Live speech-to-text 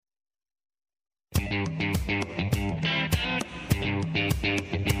Live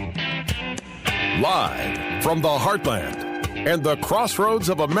from the heartland and the crossroads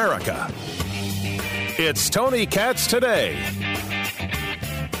of America, it's Tony Katz Today.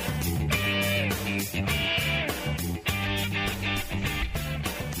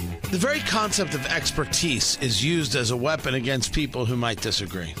 The very concept of expertise is used as a weapon against people who might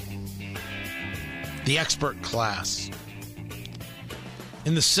disagree. The expert class.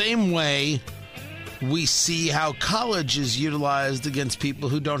 In the same way, we see how college is utilized against people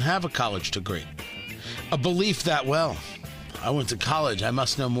who don't have a college degree. A belief that, well, I went to college, I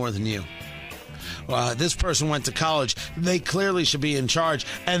must know more than you. Well, this person went to college, they clearly should be in charge,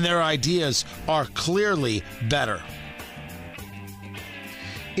 and their ideas are clearly better.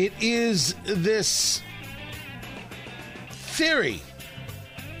 It is this theory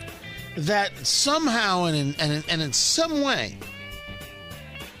that somehow and in some way,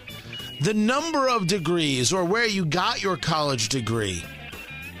 the number of degrees or where you got your college degree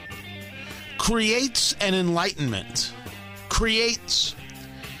creates an enlightenment, creates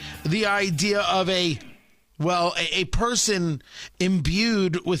the idea of a person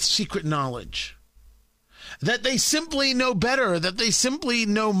imbued with secret knowledge. That they simply know better, that they simply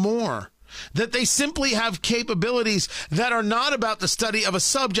know more, that they simply have capabilities that are not about the study of a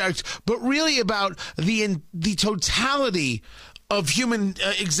subject, but really about the totality of human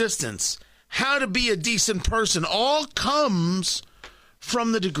existence. How to be a decent person all comes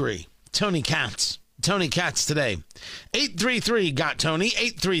from the degree. Tony Katz. Tony Katz Today. 833-GOT-TONY,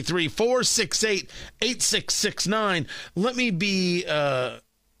 833-468-8669. Let me be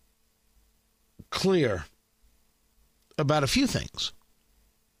clear about a few things.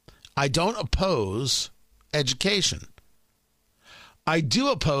 I don't oppose education. I do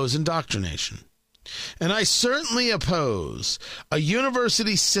oppose indoctrination. And I certainly oppose a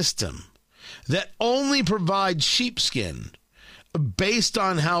university system that only provides sheepskin based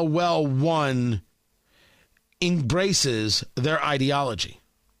on how well one embraces their ideology.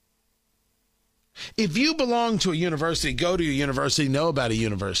 If you belong to a university, go to a university, know about a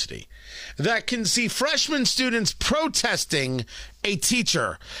university that can see freshman students protesting a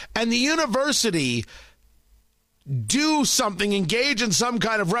teacher and the university do something, engage in some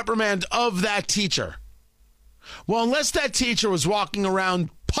kind of reprimand of that teacher. Well, unless that teacher was walking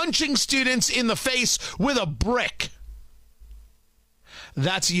around punching students in the face with a brick,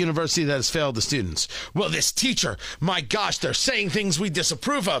 that's a university that has failed the students. Well, this teacher, my gosh, they're saying things we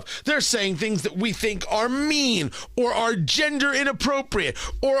disapprove of. They're saying things that we think are mean or are gender inappropriate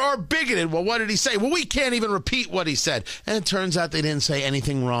or are bigoted. Well, what did he say? Well, we can't even repeat what he said. And it turns out they didn't say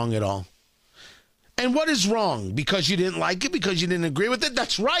anything wrong at all. And what is wrong? Because you didn't like it? Because you didn't agree with it?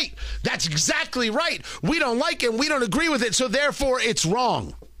 That's right. That's exactly right. We don't like it and we don't agree with it, so therefore it's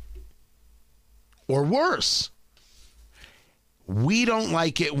wrong. Or worse. We don't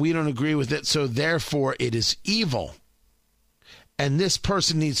like it, we don't agree with it, so therefore it is evil. And this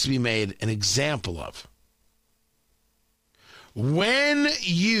person needs to be made an example of. When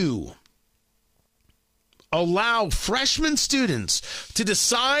you allow freshman students to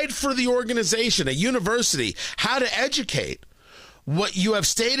decide for the organization, a university, how to educate, what you have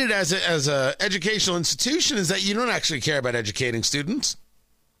stated as a educational institution is that you don't actually care about educating students.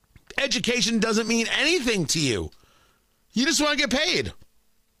 Education doesn't mean anything to you. You just want to get paid.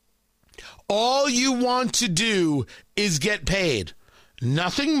 All you want to do is get paid.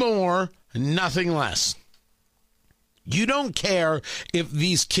 Nothing more, nothing less. You don't care if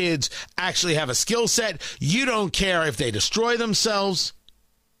these kids actually have a skill set. You don't care if they destroy themselves.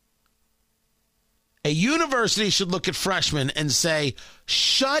 A university should look at freshmen and say,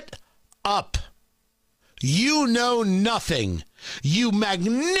 shut up. You know nothing. You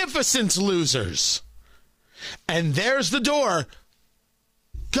magnificent losers. And there's the door.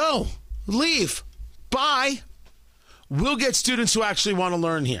 Go. Leave. Bye. We'll get students who actually want to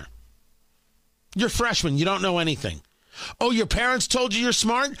learn here. You're freshmen. You don't know anything. Oh, your parents told you you're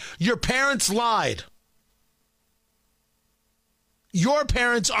smart? Your parents lied. Your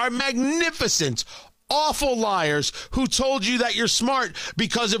parents are magnificent, awful liars who told you that you're smart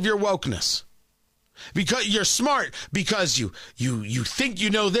because of your wokeness. Because you're smart because you think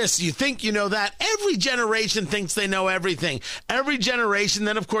you know this, you think you know that. Every generation thinks they know everything. Every generation,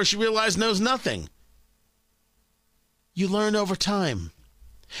 then, of course, you realize knows nothing. You learn over time.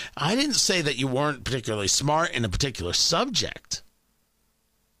 I didn't say that you weren't particularly smart in a particular subject.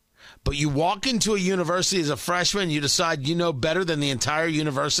 But you walk into a university as a freshman, you decide you know better than the entire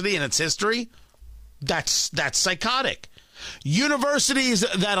university and its history? That's psychotic. Universities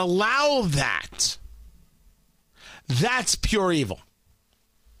that allow that, that's pure evil.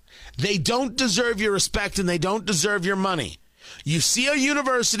 They don't deserve your respect and they don't deserve your money. You see a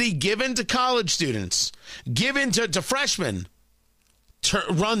university given to college students, given to freshmen, to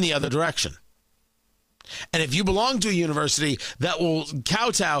run the other direction. And if you belong to a university that will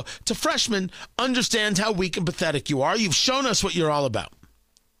kowtow to freshmen, understand how weak and pathetic you are. You've shown us what you're all about.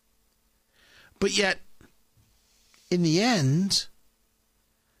 But yet, in the end,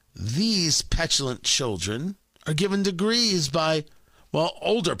 these petulant children are given degrees by, well,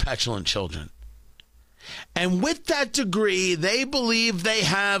 older petulant children. And with that degree, they believe they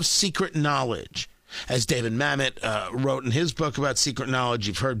have secret knowledge. As David Mamet wrote in his book about secret knowledge,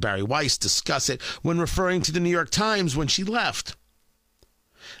 you've heard Barry Weiss discuss it when referring to the New York Times when she left.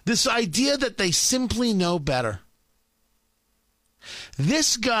 This idea that they simply know better.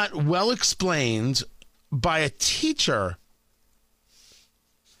 This got well explained by a teacher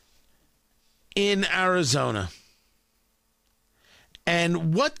in Arizona.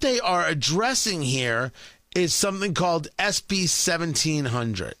 And what they are addressing here is something called SB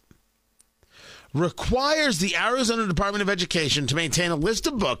 1700. Requires the Arizona Department of Education to maintain a list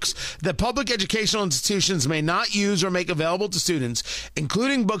of books that public educational institutions may not use or make available to students,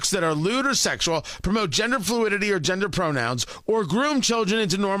 including books that are lewd or sexual, promote gender fluidity or gender pronouns, or groom children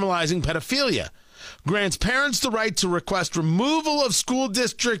into normalizing pedophilia. Grants parents the right to request removal of school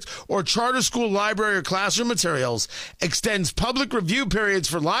district or charter school library or classroom materials, extends public review periods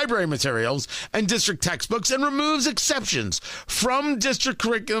for library materials and district textbooks, and removes exceptions from district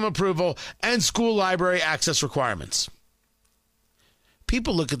curriculum approval and school library access requirements.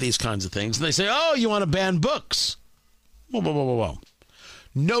 People look at these kinds of things and they say, oh, you want to ban books? Whoa, whoa, whoa, whoa, whoa.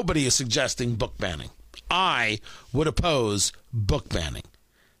 Nobody is suggesting book banning. I would oppose book banning.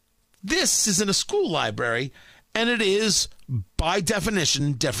 This isn't a school library, and it is, by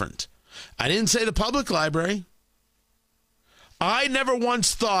definition, different. I didn't say the public library. I never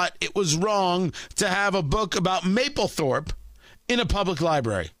once thought it was wrong to have a book about Mapplethorpe in a public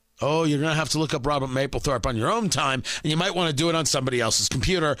library. Oh, you're going to have to look up Robert Mapplethorpe on your own time, and you might want to do it on somebody else's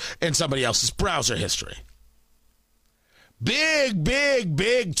computer and somebody else's browser history.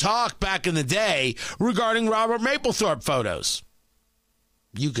 Big talk back in the day regarding Robert Mapplethorpe photos.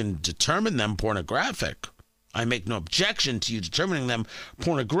 You can determine them pornographic. I make no objection to you determining them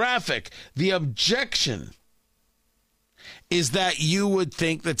pornographic. The objection is that you would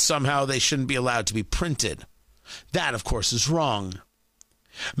think that somehow they shouldn't be allowed to be printed. That, of course, is wrong.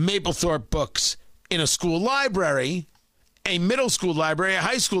 Mapplethorpe books in a school library, a middle school library, a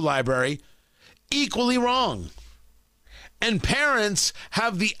high school library, equally wrong. And parents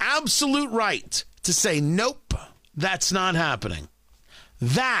have the absolute right to say, nope, that's not happening.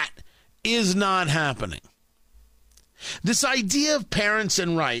 That is not happening. This idea of parents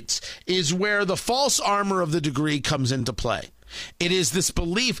and rights is where the false armor of the degree comes into play. It is this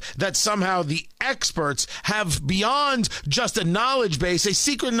belief that somehow the experts have, beyond just a knowledge base, a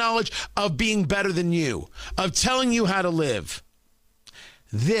secret knowledge of being better than you, of telling you how to live.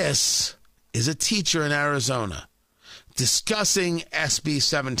 This is a teacher in Arizona discussing SB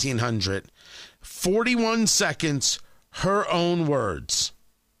 1700. 41 seconds, her own words.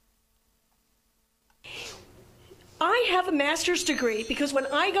 I have a master's degree because when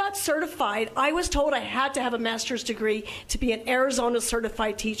I got certified, I was told I had to have a master's degree to be an Arizona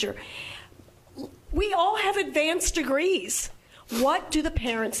certified teacher. We all have advanced degrees. What do the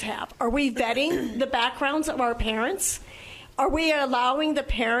parents have? Are we vetting the backgrounds of our parents? Are we allowing the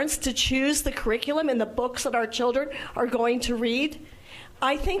parents to choose the curriculum and the books that our children are going to read?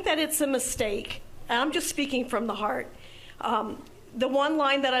 I think that it's a mistake. I'm just speaking from the heart. The one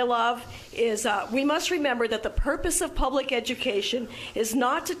line that I love is, we must remember that the purpose of public education is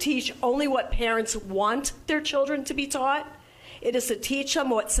not to teach only what parents want their children to be taught. It is to teach them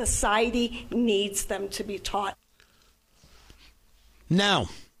what society needs them to be taught. Now,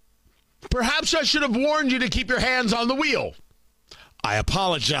 perhaps I should have warned you to keep your hands on the wheel. I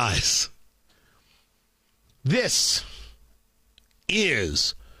apologize. This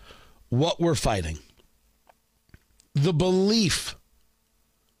is what we're fighting. The belief,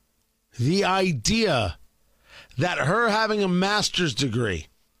 the idea that her having a master's degree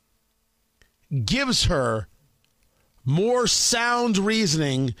gives her more sound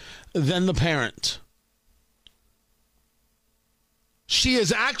reasoning than the parent. She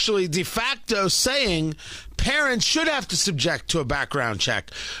is actually de facto saying parents should have to subject to a background check,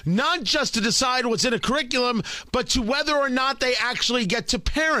 not just to decide what's in a curriculum, but to whether or not they actually get to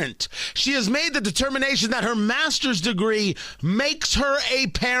parent. She has made the determination that her master's degree makes her a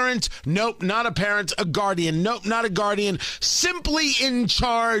parent. Nope, not a parent, a guardian. Nope, not a guardian. Simply in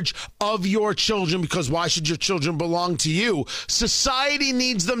charge of your children, because why should your children belong to you? Society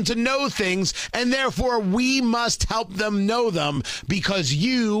needs them to know things, and therefore we must help them know them, because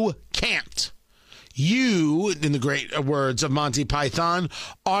you can't. You, in the great words of Monty Python,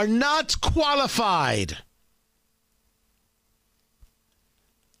 are not qualified.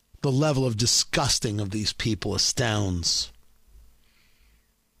 The level of disgusting of these people astounds.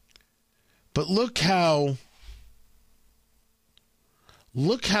 But look how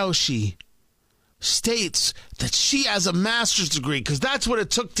she states that she has a master's degree, because that's what it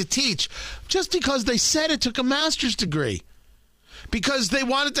took to teach, just because they said it took a master's degree. Because they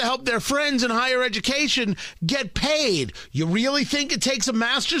wanted to help their friends in higher education get paid. You really think it takes a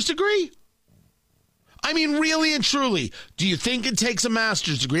master's degree? I mean, really and truly, do you think it takes a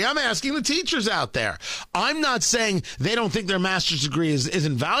master's degree? I'm asking the teachers out there. I'm not saying they don't think their master's degree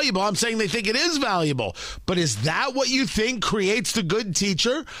isn't valuable. I'm saying they think it is valuable. But is that what you think creates the good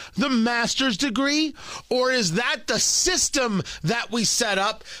teacher, the master's degree? Or is that the system that we set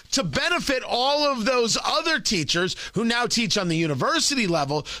up to benefit all of those other teachers who now teach on the university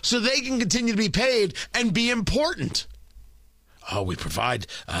level so they can continue to be paid and be important? Oh, we provide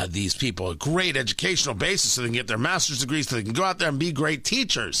these people a great educational basis so they can get their master's degrees so they can go out there and be great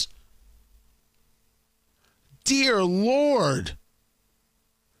teachers. Dear Lord.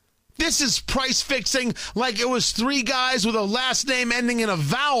 This is price fixing like it was three guys with a last name ending in a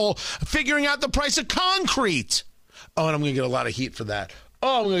vowel figuring out the price of concrete. Oh, and I'm going to get a lot of heat for that.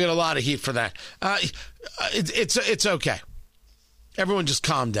 It's okay. Everyone just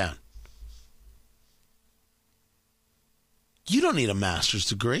calm down. You don't need a master's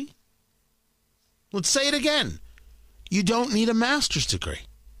degree. Let's say it again. You don't need a master's degree.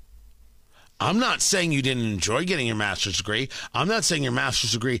 I'm not saying you didn't enjoy getting your master's degree. I'm not saying your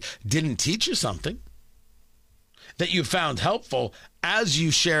master's degree didn't teach you something that you found helpful as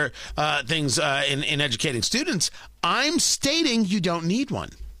you share things in educating students. I'm stating you don't need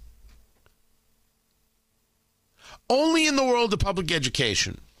one. Only in the world of public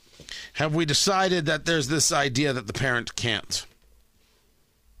education have we decided that there's this idea that the parent can't.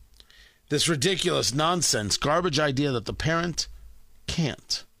 This ridiculous nonsense, garbage idea that the parent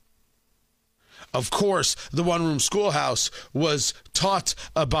can't. Of course, the one-room schoolhouse was taught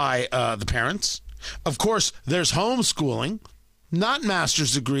by the parents. Of course, there's homeschooling, not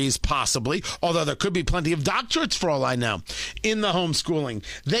master's degrees possibly, although there could be plenty of doctorates for all I know in the homeschooling.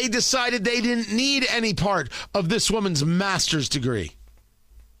 They decided they didn't need any part of this woman's master's degree.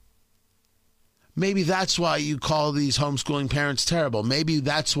 Maybe that's why you call these homeschooling parents terrible. Maybe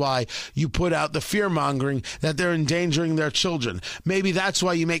that's why you put out the fear-mongering that they're endangering their children. Maybe that's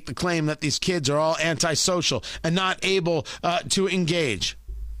why you make the claim that these kids are all antisocial and not able to engage.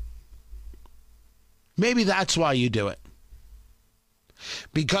 Maybe that's why you do it.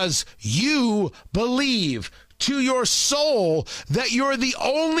 Because you believe to your soul that you're the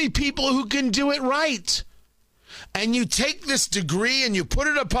only people who can do it right. And you take this degree and you put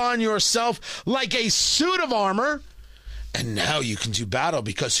it upon yourself like a suit of armor, and now you can do battle,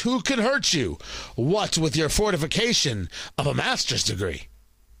 because who can hurt you? What with your fortification of a master's degree?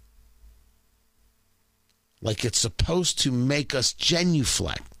 Like it's supposed to make us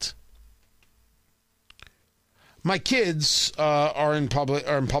genuflect. My kids are in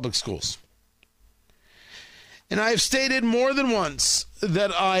public schools. And I have stated more than once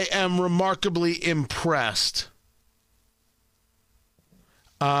that I am remarkably impressed.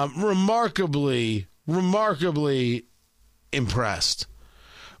 Remarkably impressed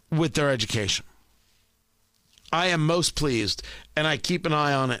with their education. I am most pleased, and I keep an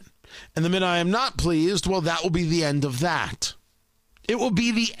eye on it. And the minute I am not pleased, well, that will be the end of that. It will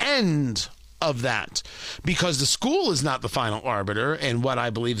be the end of that. Because the school is not the final arbiter in what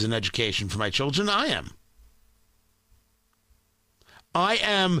I believe is an education for my children. I am. I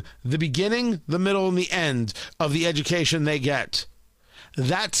am the beginning, the middle, and the end of the education they get.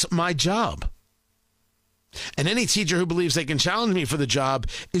 That's my job. And any teacher who believes they can challenge me for the job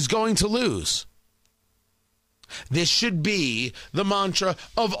is going to lose. This should be the mantra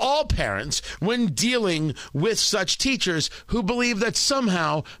of all parents when dealing with such teachers who believe that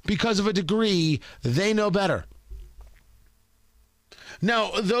somehow, because of a degree, they know better.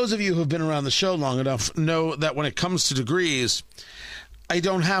 Now, those of you who've been around the show long enough know that when it comes to degrees, I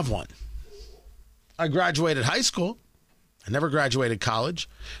don't have one. I graduated high school. I never graduated college,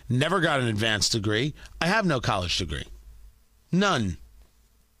 never got an advanced degree. I have no college degree. None.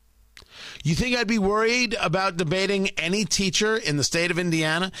 You think I'd be worried about debating any teacher in the state of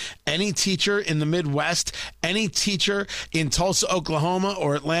Indiana, any teacher in the Midwest, any teacher in Tulsa, Oklahoma,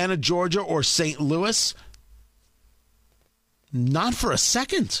 or Atlanta, Georgia, or St. Louis? Not for a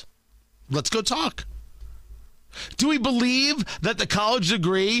second. Let's go talk. Do we believe that the college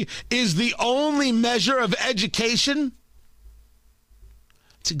degree is the only measure of education?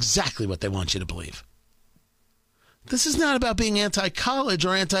 It's exactly what they want you to believe. This is not about being anti-college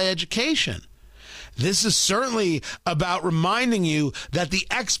or anti-education. This is certainly about reminding you that the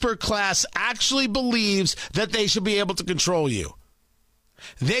expert class actually believes that they should be able to control you.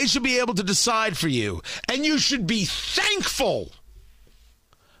 They should be able to decide for you, and you should be thankful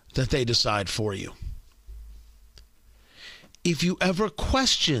that they decide for you. If you ever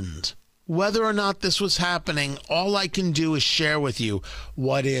questioned whether or not this was happening, all I can do is share with you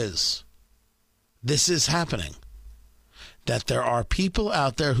what is. This is happening. That there are people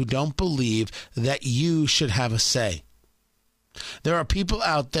out there who don't believe that you should have a say. There are people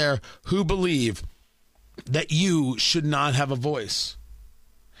out there who believe that you should not have a voice.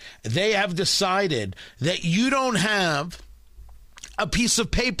 They have decided that you don't have a piece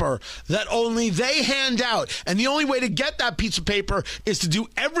of paper that only they hand out. And the only way to get that piece of paper is to do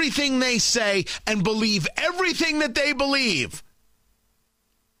everything they say and believe everything that they believe.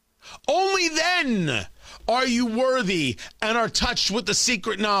 Only then are you worthy and are touched with the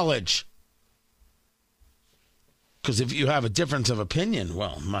secret knowledge. Because if you have a difference of opinion,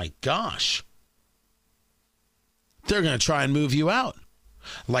 well, my gosh, they're going to try and move you out.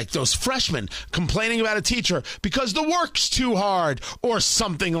 Like those freshmen complaining about a teacher because the work's too hard or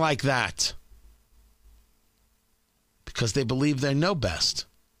something like that. Because they believe they know best.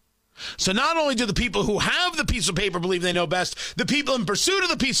 So not only do the people who have the piece of paper believe they know best, the people in pursuit of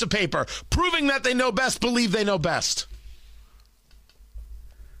the piece of paper, proving that they know best, believe they know best.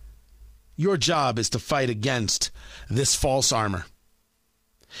 Your job is to fight against this false armor.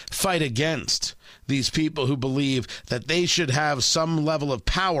 Fight against these people who believe that they should have some level of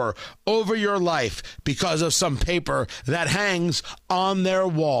power over your life because of some paper that hangs on their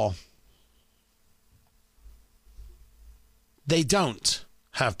wall. They don't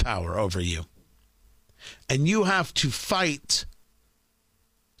have power over you. And you have to fight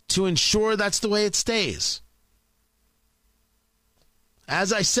to ensure that's the way it stays.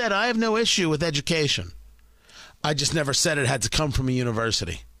 As I said, I have no issue with education. I just never said it had to come from a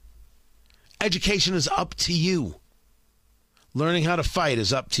university. Education is up to you. Learning how to fight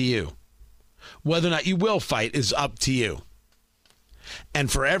is up to you. Whether or not you will fight is up to you.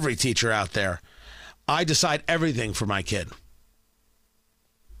 And for every teacher out there, I decide everything for my kid.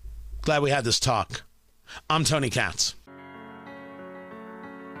 Glad we had this talk. I'm Tony Katz.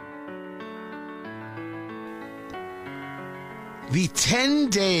 The 10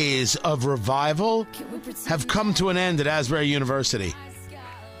 days of revival have come to an end at Asbury University.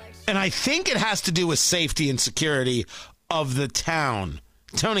 And I think it has to do with safety and security of the town.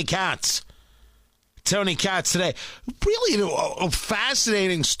 Tony Katz. Tony Katz today. Really a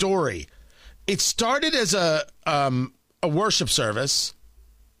fascinating story. It started as a worship service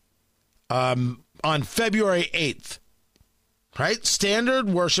on February 8th. Right? Standard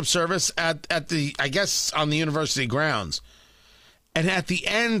worship service at the, I guess, on the university grounds. And at the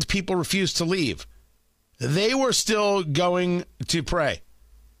end, people refused to leave. They were still going to pray.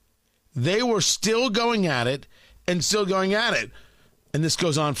 They were still going at it and still going at it. And this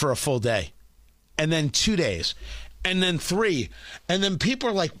goes on for a full day. And then 2 days. And then 3. And then people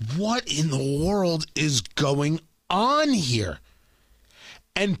are like, what in the world is going on here?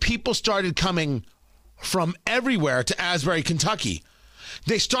 And people started coming from everywhere to Asbury, Kentucky.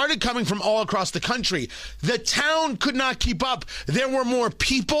 They started coming from all across the country. The town could not keep up. There were more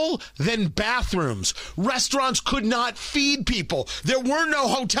people than bathrooms. Restaurants could not feed people. There were no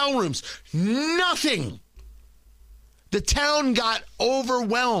hotel rooms. Nothing. The town got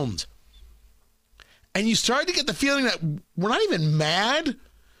overwhelmed. And you started to get the feeling that we're not even mad.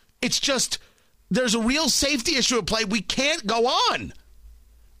 It's just there's a real safety issue at play. We can't go on.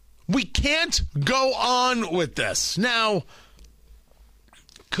 We can't go on with this. Now,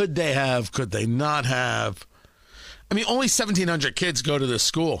 could they have? Could they not have? I mean, only 1,700 kids go to this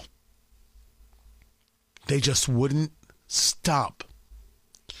school. They just wouldn't stop.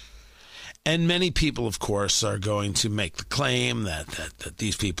 And many people, of course, are going to make the claim that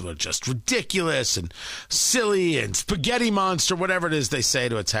these people are just ridiculous and silly and spaghetti monster, whatever it is they say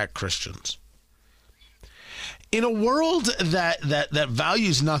to attack Christians. In a world that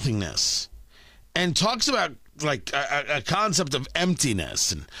values nothingness and talks about like a concept of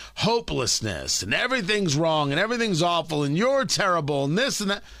emptiness and hopelessness and everything's wrong and everything's awful and you're terrible and this and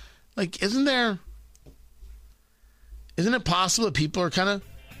that. Like, isn't it possible that people are kind of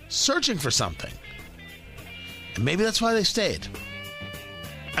searching for something? And maybe that's why they stayed.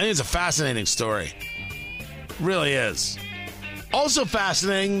 I think it's a fascinating story. It really is. Also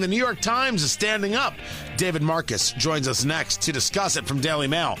fascinating, the New York Times is standing up. David Marcus joins us next to discuss it from Daily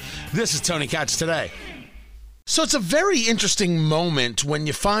Mail. This is Tony Katz Today. So it's a very interesting moment when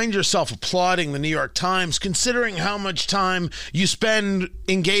you find yourself applauding the New York Times, considering how much time you spend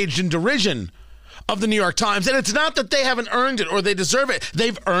engaged in derision of the New York Times. And it's not that they haven't earned it or they deserve it.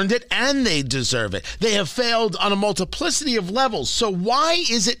 They've earned it and they deserve it. They have failed on a multiplicity of levels. So why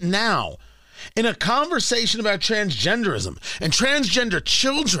is it now, in a conversation about transgenderism and transgender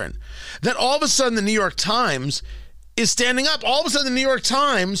children, that all of a sudden the New York Times is standing up? All of a sudden the New York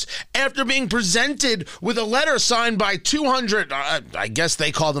Times, after being presented with a letter signed by 200, I guess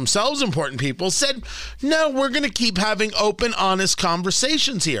they call themselves important people, said, no, we're going to keep having open, honest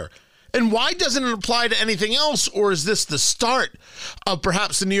conversations here. And why doesn't it apply to anything else? Or is this the start of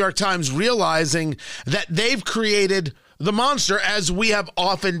perhaps the New York Times realizing that they've created the monster, as we have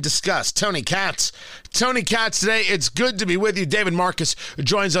often discussed? Tony Katz Today. It's good to be with you. David Marcus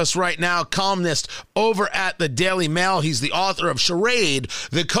joins us right now, columnist over at the Daily Mail. He's the author of Charade,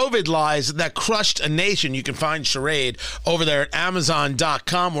 The COVID Lies That Crushed a Nation. You can find Charade over there at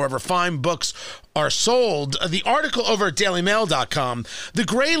Amazon.com, wherever fine books are sold. The article over at dailymail.com, The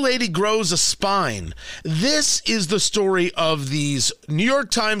Gray Lady Grows a Spine. This is the story of these New York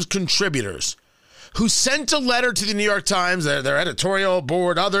Times contributors who sent a letter to the New York Times, their editorial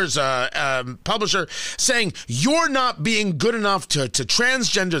board, others, publisher, saying, you're not being good enough to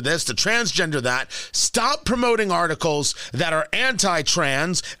transgender this, to transgender that. Stop promoting articles that are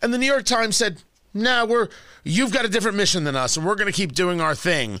anti-trans. And the New York Times said, no, you've got a different mission than us, and we're going to keep doing our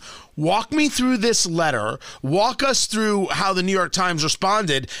thing. Walk me through this letter. Walk us through how the New York Times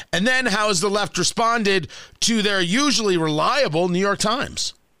responded, and then how has the left responded to their usually reliable New York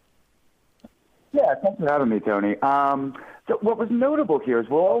Times? Yeah, thanks for having me, Tony. So what was notable here is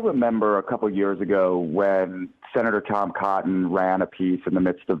we'll all remember a couple years ago when Senator Tom Cotton ran a piece in the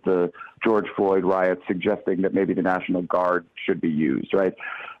midst of the George Floyd riots suggesting that maybe the National Guard should be used, right?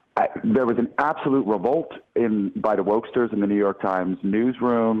 There was an absolute revolt by the wokesters in the New York Times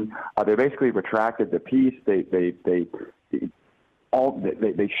newsroom. They basically retracted the piece. They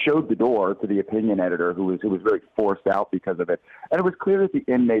showed the door to the opinion editor who was very forced out because of it. And it was clear that the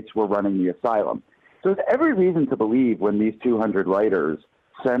inmates were running the asylum. So there's every reason to believe when these 200 writers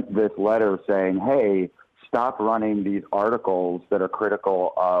sent this letter saying, hey, stop running these articles that are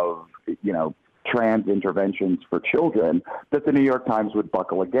critical of, trans interventions for children, that the New York Times would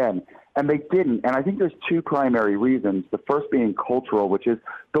buckle again. And they didn't. And I think there's two primary reasons. The first being cultural, which is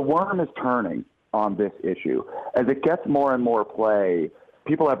the worm is turning on this issue. As it gets more and more play,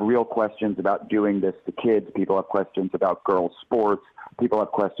 people have real questions about doing this to kids. People have questions about girls' sports. People have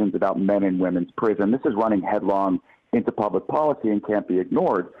questions about men and women's prison. This is running headlong into public policy and can't be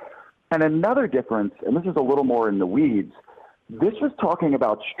ignored. And another difference, and this is a little more in the weeds, this was talking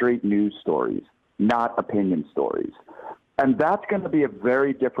about straight news stories, not opinion stories. And that's going to be a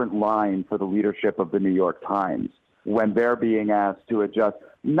very different line for the leadership of the New York Times when they're being asked to adjust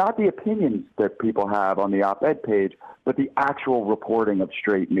not the opinions that people have on the op-ed page, but the actual reporting of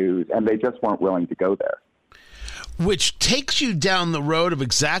straight news. And they just weren't willing to go there. Which takes you down the road of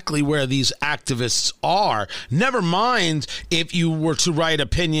exactly where these activists are. Never mind if you were to write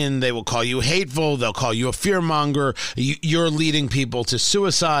opinion, they will call you hateful, they'll call you a fearmonger, you're leading people to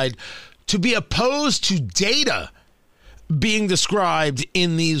suicide. To be opposed to data being described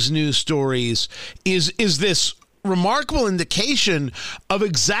in these news stories is this remarkable indication of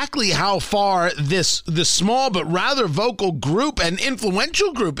exactly how far this small but rather vocal group and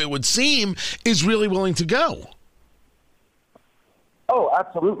influential group, it would seem, is really willing to go. Oh,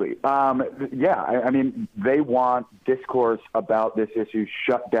 absolutely. I mean, they want discourse about this issue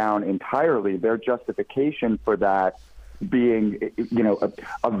shut down entirely. Their justification for that being,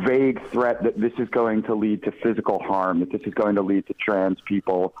 a vague threat that this is going to lead to physical harm, that this is going to lead to trans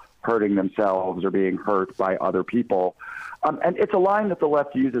people hurting themselves or being hurt by other people. And it's a line that the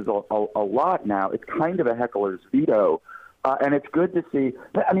left uses a lot now. It's kind of a heckler's veto. And it's good to see.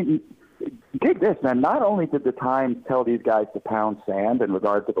 I mean, dig this, man. Not only did the Times tell these guys to pound sand in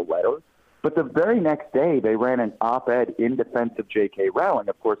regard to the letter, but the very next day they ran an op-ed in defense of J.K. Rowling,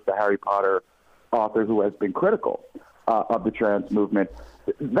 of course, the Harry Potter author who has been critical of the trans movement.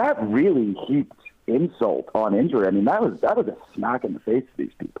 That really heaped insult on injury. I mean, that was a smack in the face to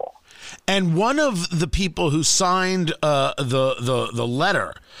these people. And one of the people who signed the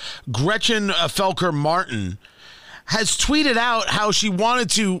letter, Gretchen Felker Martin, has tweeted out how she wanted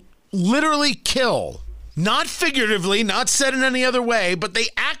to literally kill, not figuratively, not said in any other way, but they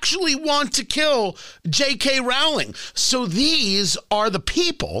actually want to kill J.K. Rowling. So these are the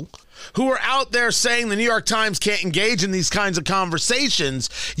people who are out there saying the New York Times can't engage in these kinds of conversations,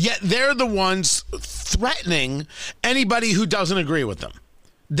 yet they're the ones threatening anybody who doesn't agree with them.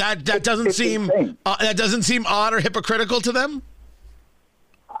 That doesn't seem odd or hypocritical to them?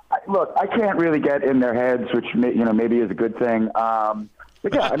 Look, I can't really get in their heads, which maybe is a good thing.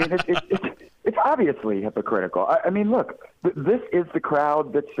 But yeah, I mean, it's obviously hypocritical. I mean, look, this is the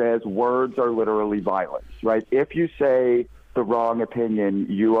crowd that says words are literally violence, right? If you say the wrong opinion,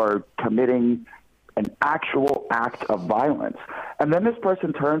 you are committing an actual act of violence. And then this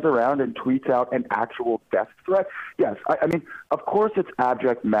person turns around and tweets out an actual death threat. Yes, I mean, of course it's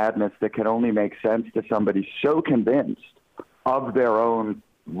abject madness that can only make sense to somebody so convinced of their own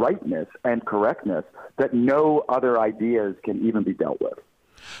rightness and correctness that no other ideas can even be dealt with.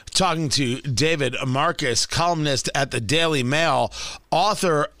 Talking to David Marcus, columnist at the Daily Mail,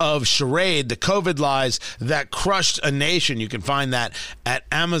 author of Charade, The COVID Lies That Crushed a Nation. You can find that at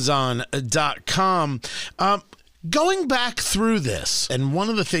Amazon.com. Going back through this, and one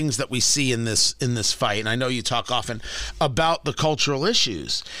of the things that we see in this fight, and I know you talk often about the cultural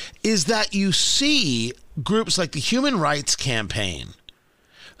issues, is that you see groups like the Human Rights Campaign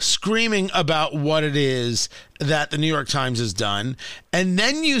screaming about what it is that the New York Times has done. And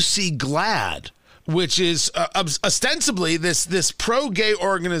then you see GLAAD, which is ostensibly this pro-gay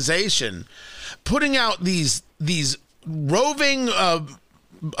organization, putting out these roving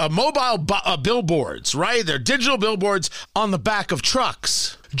mobile billboards, right? They're digital billboards on the back of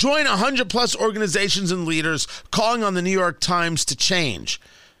trucks. Join 100+ organizations and leaders calling on the New York Times to change.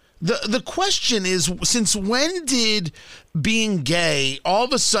 The question is, since when did being gay all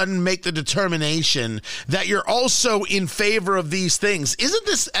of a sudden make the determination that you're also in favor of these things? Isn't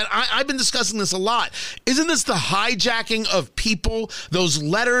this, and I've been discussing this a lot, isn't this the hijacking of people, those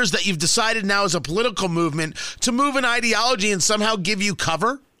letters that you've decided now as a political movement to move an ideology and somehow give you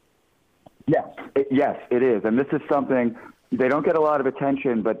cover? Yes, it is. And this is something, they don't get a lot of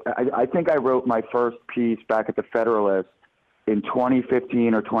attention, but I think I wrote my first piece back at the Federalist in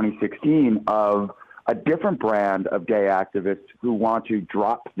 2015 or 2016 of a different brand of gay activists who want to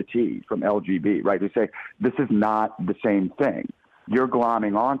drop the T from LGB, right? They say, this is not the same thing. You're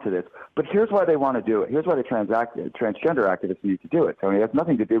glomming onto this. But here's why they want to do it. Here's why the transgender activists need to do it. So it has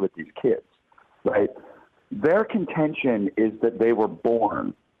nothing to do with these kids, right? Their contention is that they were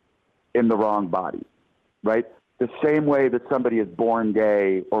born in the wrong body, right? The same way that somebody is born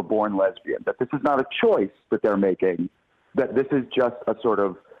gay or born lesbian, that this is not a choice that they're making, that this is just a sort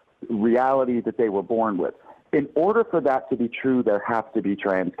of reality that they were born with. In order for that to be true, there have to be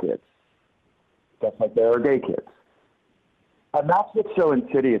trans kids, just like there are gay kids. And that's what's so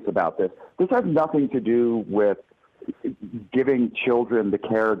insidious about this. This has nothing to do with giving children the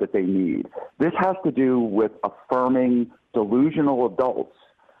care that they need. This has to do with affirming delusional adults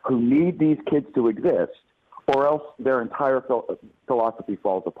who need these kids to exist, or else their entire philosophy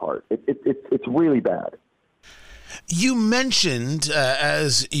falls apart. It's really bad. You mentioned,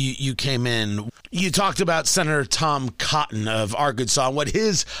 as you came in, you talked about Senator Tom Cotton of Arkansas, what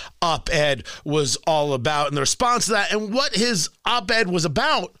his op-ed was all about, and the response to that, and what his op-ed was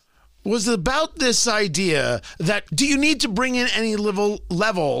about this idea that do you need to bring in any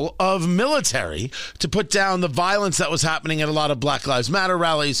level of military to put down the violence that was happening at a lot of Black Lives Matter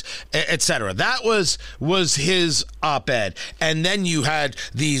rallies, etc. That was his op-ed. And then you had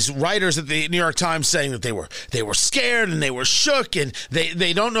these writers at the New York Times saying that they were scared and they were shook and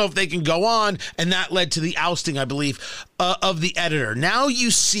they don't know if they can go on, and that led to the ousting, I believe, of the editor. Now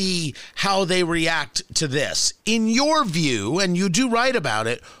you see how they react to this. In your view, and you do write about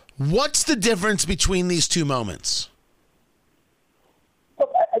it, what's the difference between these two moments?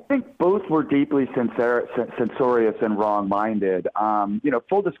 I think both were deeply censorious and wrong-minded.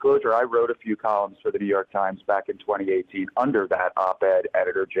 Full disclosure, I wrote a few columns for the New York Times back in 2018 under that op-ed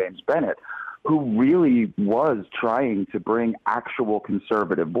editor, James Bennett, who really was trying to bring actual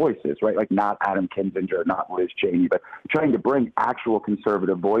conservative voices, right? Like not Adam Kinzinger, not Liz Cheney, but trying to bring actual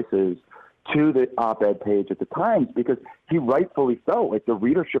conservative voices to the op-ed page at the Times, because he rightfully felt like the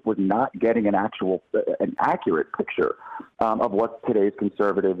readership was not getting an accurate picture of what today's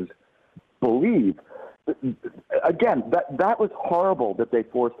conservatives believe. Again, that was horrible that they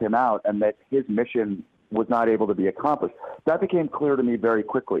forced him out and that his mission was not able to be accomplished. That became clear to me very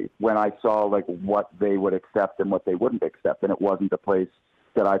quickly when I saw like what they would accept and what they wouldn't accept, and it wasn't a place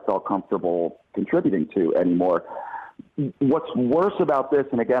that I felt comfortable contributing to anymore. What's worse about this,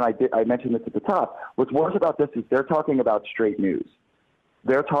 and again, I mentioned this at the top, what's worse about this is they're talking about straight news.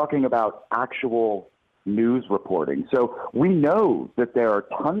 They're talking about actual news reporting. So we know that there are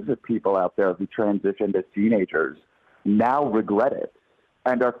tons of people out there who transitioned as teenagers now regret it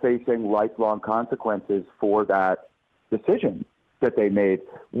and are facing lifelong consequences for that decision that they made.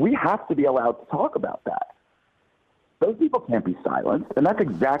 We have to be allowed to talk about that. Those people can't be silenced, and that's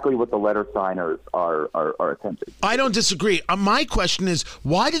exactly what the letter signers are attempting. I don't disagree. My question is,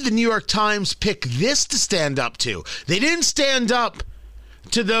 why did the New York Times pick this to stand up to? They didn't stand up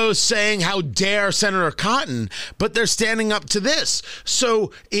to those saying, how dare Senator Cotton, but they're standing up to this.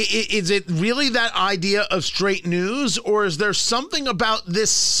 So is it really that idea of straight news, or is there something about this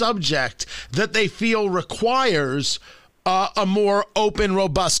subject that they feel requires a more open,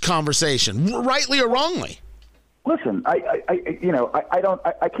 robust conversation, rightly or wrongly? Listen,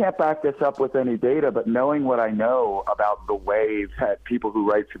 I can't back this up with any data, but knowing what I know about the way that people who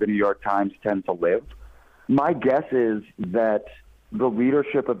write for the New York Times tend to live, my guess is that the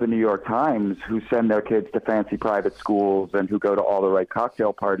leadership of the New York Times, who send their kids to fancy private schools and who go to all the right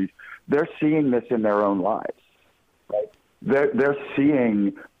cocktail parties, they're seeing this in their own lives. Right? They're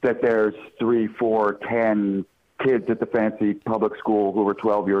seeing that there's 3, 4, 10 kids at the fancy public school who are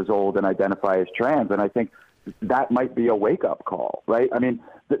 12 years old and identify as trans, and I think that might be a wake-up call, right? I mean,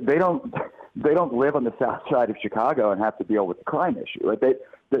 they don't live on the south side of Chicago and have to deal with the crime issue. Right?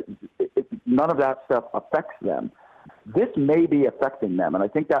 None of that stuff affects them. This may be affecting them, and I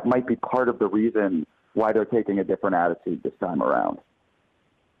think that might be part of the reason why they're taking a different attitude this time around.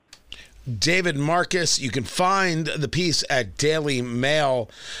 David Marcus, you can find the piece at Daily Mail.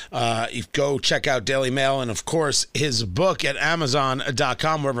 You go check out Daily Mail, and of course his book at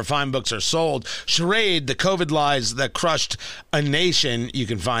Amazon.com, wherever fine books are sold. Charade, The COVID Lies That Crushed a Nation. You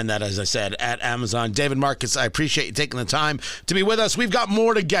can find that, as I said, at Amazon. David Marcus, I appreciate you taking the time to be with us. We've got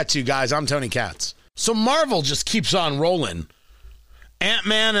more to get to, guys. I'm Tony Katz. So Marvel just keeps on rolling.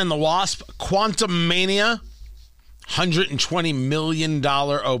 Ant-Man and the Wasp, Quantumania, $120 million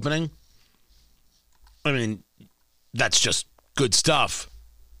opening. I mean, that's just good stuff.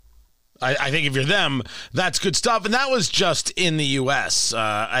 I think if you're them, that's good stuff. And that was just in the U.S.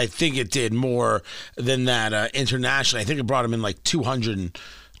 I think it did more than that internationally. I think it brought them in like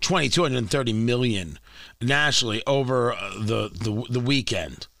 230 million nationally over the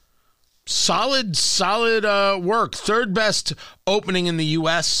weekend. Solid work. Third best opening in the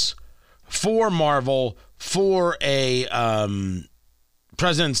U.S. for Marvel for a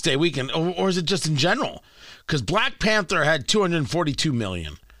President's Day weekend, or is it just in general? Because Black Panther had 242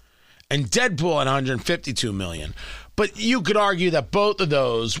 million and Deadpool had 152 million. But you could argue that both of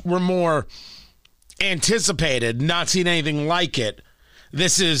those were more anticipated, not seen anything like it.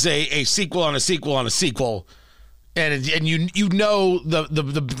 This is a sequel on a sequel on a sequel, and you know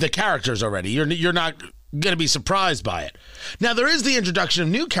the characters already. You're not going to be surprised by it. Now, there is the introduction of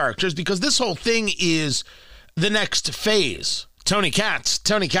new characters because this whole thing is the next phase. Tony Katz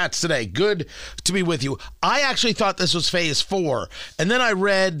today. Good to be with you. I actually thought this was phase 4, and then I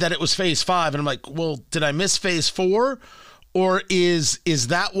read that it was phase 5, and I'm like, well, did I miss phase 4, or is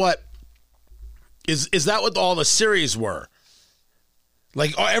that what all the series were?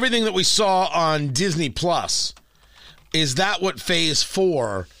 Like everything that we saw on Disney Plus, is that what phase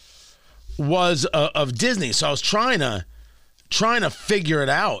 4 was of Disney? So I was trying to figure it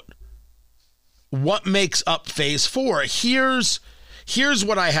out. What makes up phase 4? Here's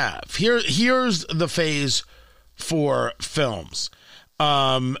what I have. Here's the phase 4 films.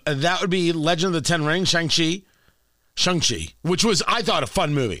 That would be Legend of the Ten Rings, Shang-Chi, which was, I thought, a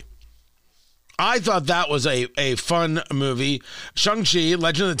fun movie. I thought that was a fun movie. Shang-Chi,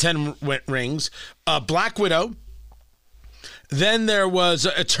 Legend of the Ten Rings, Black Widow. Then there was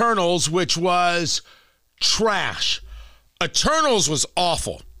Eternals, which was trash. Eternals was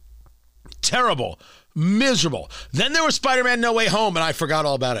awful. Terrible, miserable. Then there was Spider-Man No Way Home, and I forgot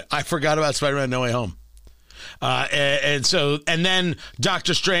all about it. I forgot about Spider-Man No Way Home. And then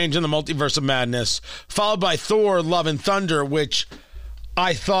Doctor Strange and the Multiverse of Madness, followed by Thor, Love and Thunder, which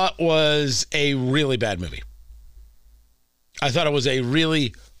I thought was a really bad movie. I thought it was a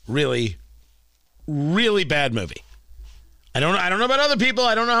really, really, really bad movie. I don't know about other people.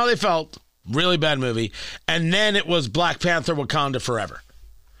 I don't know how they felt. Really bad movie. And then it was Black Panther, Wakanda Forever.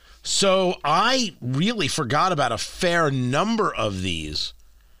 So I really forgot about a fair number of these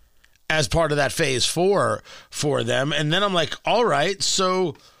as part of that phase 4 for them. And then I'm like, all right,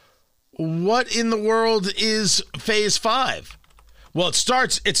 so what in the world is Phase 5? Well, it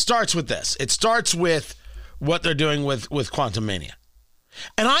starts with this. It starts with what they're doing with Quantumania.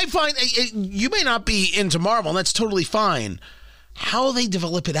 And I find, you may not be into Marvel, and that's totally fine. How they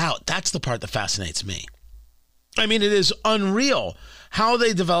develop it out, that's the part that fascinates me. I mean, it is unreal how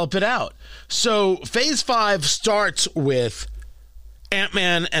they develop it out. So Phase 5 starts with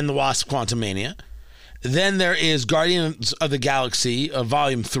Ant-Man and the Wasp Quantumania. Then there is Guardians of the Galaxy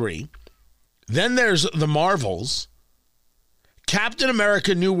Volume 3. Then there's the Marvels, Captain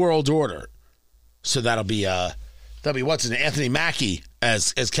America New World Order. So that'll be what's his name? Anthony Mackie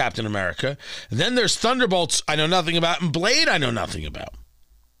as Captain America. Then there's Thunderbolts I know nothing about, and Blade I know nothing about.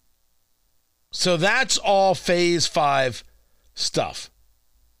 So that's all Phase 5 stuff.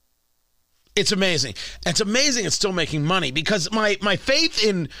 It's amazing. It's amazing it's still making money, because my faith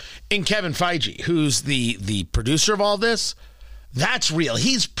in Kevin Feige, who's the producer of all this, that's real.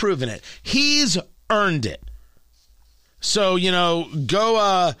 He's proven it. He's earned it. So,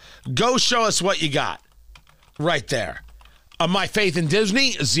 go show us what you got right there. My faith in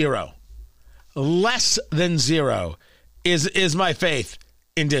Disney, 0. Less than 0 is my faith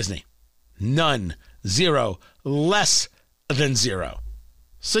in Disney. None. 0. Less than 0.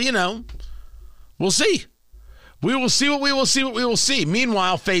 So, we'll see. We will see what we will see.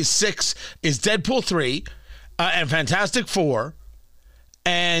 Meanwhile, Phase 6 is Deadpool 3 and Fantastic Four.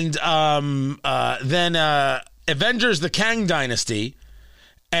 And then Avengers, the Kang Dynasty,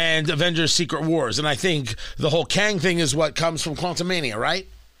 and Avengers Secret Wars. And I think the whole Kang thing is what comes from Quantumania, right?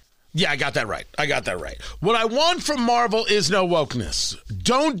 Yeah, I got that right. What I want from Marvel is no wokeness.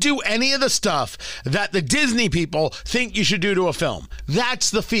 Don't do any of the stuff that the Disney people think you should do to a film. That's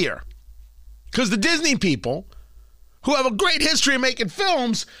the fear. Because the Disney people, who have a great history of making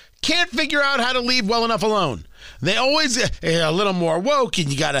films, can't figure out how to leave well enough alone. They always a little more woke,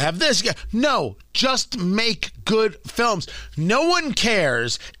 and you got to have this. No, just make good films. No one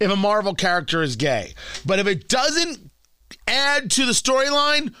cares if a Marvel character is gay. But if it doesn't add to the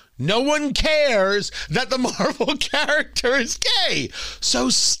storyline, no one cares that the Marvel character is gay. So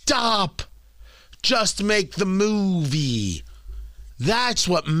stop. Just make the movie. That's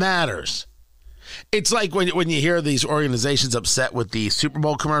what matters. It's like when you hear these organizations upset with the Super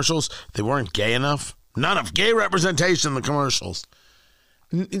Bowl commercials, they weren't gay enough. Not enough gay representation in the commercials.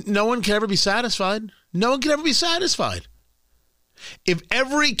 No one can ever be satisfied. No one can ever be satisfied. If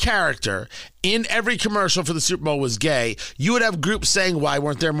every character in every commercial for the Super Bowl was gay, you would have groups saying, why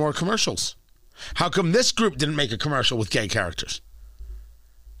weren't there more commercials? How come this group didn't make a commercial with gay characters?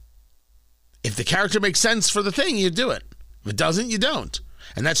 If the character makes sense for the thing, you do it. If it doesn't, you don't.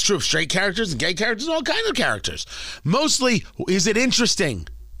 And that's true of straight characters and gay characters and all kinds of characters. Mostly, is it interesting?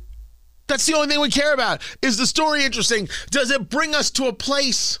 That's the only thing we care about. Is the story interesting? Does it bring us to a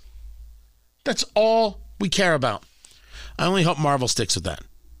place? That's all we care about. I only hope Marvel sticks with that.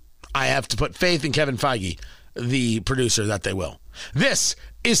 I have to put faith in Kevin Feige, the producer, that they will. This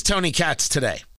is Tony Katz Today.